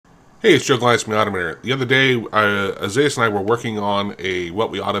Hey, it's Joe Glynis from the AUTOHOTKEY. The other day, Isaiah and I were working on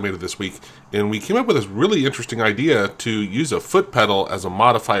what we automated this week, and we came up with this really interesting idea to use a foot pedal as a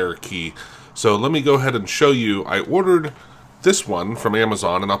modifier key. So let me go ahead and show you. I ordered this one from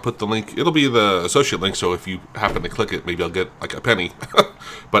Amazon, and I'll put the link. It'll be the associate link, so if you happen to click it, maybe I'll get like a penny.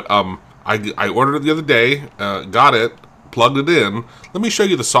 But I ordered it the other day, got it, plugged it in. Let me show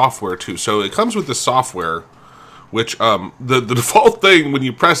you the software too. So it comes with this software, which the default thing when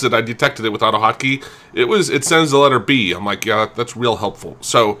you press it, I detected it with AUTOHOTKEY. It sends the letter B. I'm like, yeah, that's real helpful.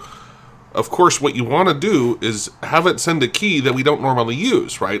 So, of course, what you want to do is have it send a key that we don't normally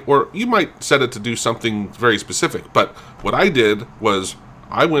use, right? Or you might set it to do something very specific. But what I did was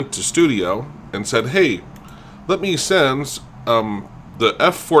I went to Studio and said, hey, let me send the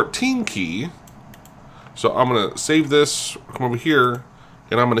F14 key. So I'm going to save this, come over here,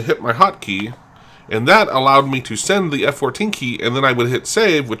 and I'm going to hit my hotkey. And that allowed me to send the F14 key, and then I would hit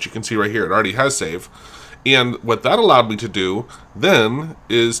save, which you can see right here. It already has save. And what that allowed me to do then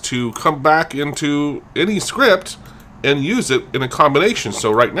is to come back into any script and use it in a combination.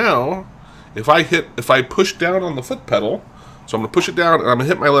 So right now, if I push down on the foot pedal, so I'm going to push it down and I'm going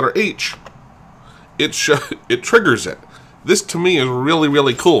to hit my letter H, it triggers it. This to me is really,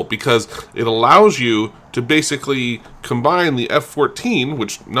 really cool because it allows you to basically combine the F14,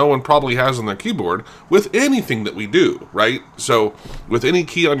 which no one probably has on their keyboard, with anything that we do, right? So with any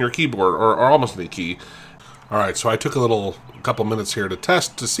key on your keyboard, or almost any key. All right, so I took a couple minutes here to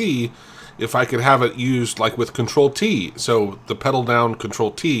test to see if I could have it used like with Control T. So the pedal down, Control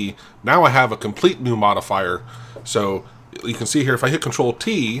T. Now I have a complete new modifier. So you can see here, if I hit Control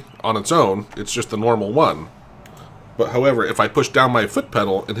T on its own, it's just the normal one. But however, if I push down my foot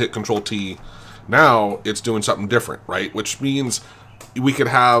pedal and hit Control T, now it's doing something different, right? Which means we could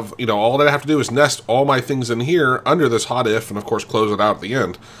have, all that I have to do is nest all my things in here under this hot if, and of course close it out at the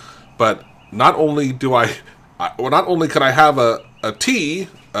end. But not only can I have a T,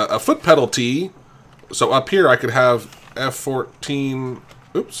 a foot pedal T, so up here I could have F14,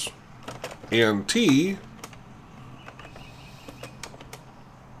 oops, and T.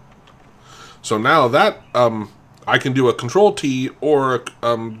 So now that, I can do a Control T or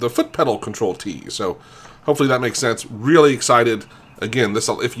the foot pedal Control T. So hopefully that makes sense. Really excited. Again,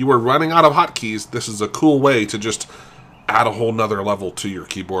 if you were running out of hotkeys, this is a cool way to just add a whole nother level to your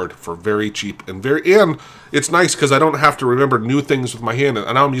keyboard for very cheap and it's nice because I don't have to remember new things with my hand,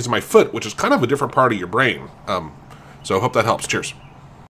 and now I'm using my foot, which is kind of a different part of your brain. So I hope that helps. Cheers.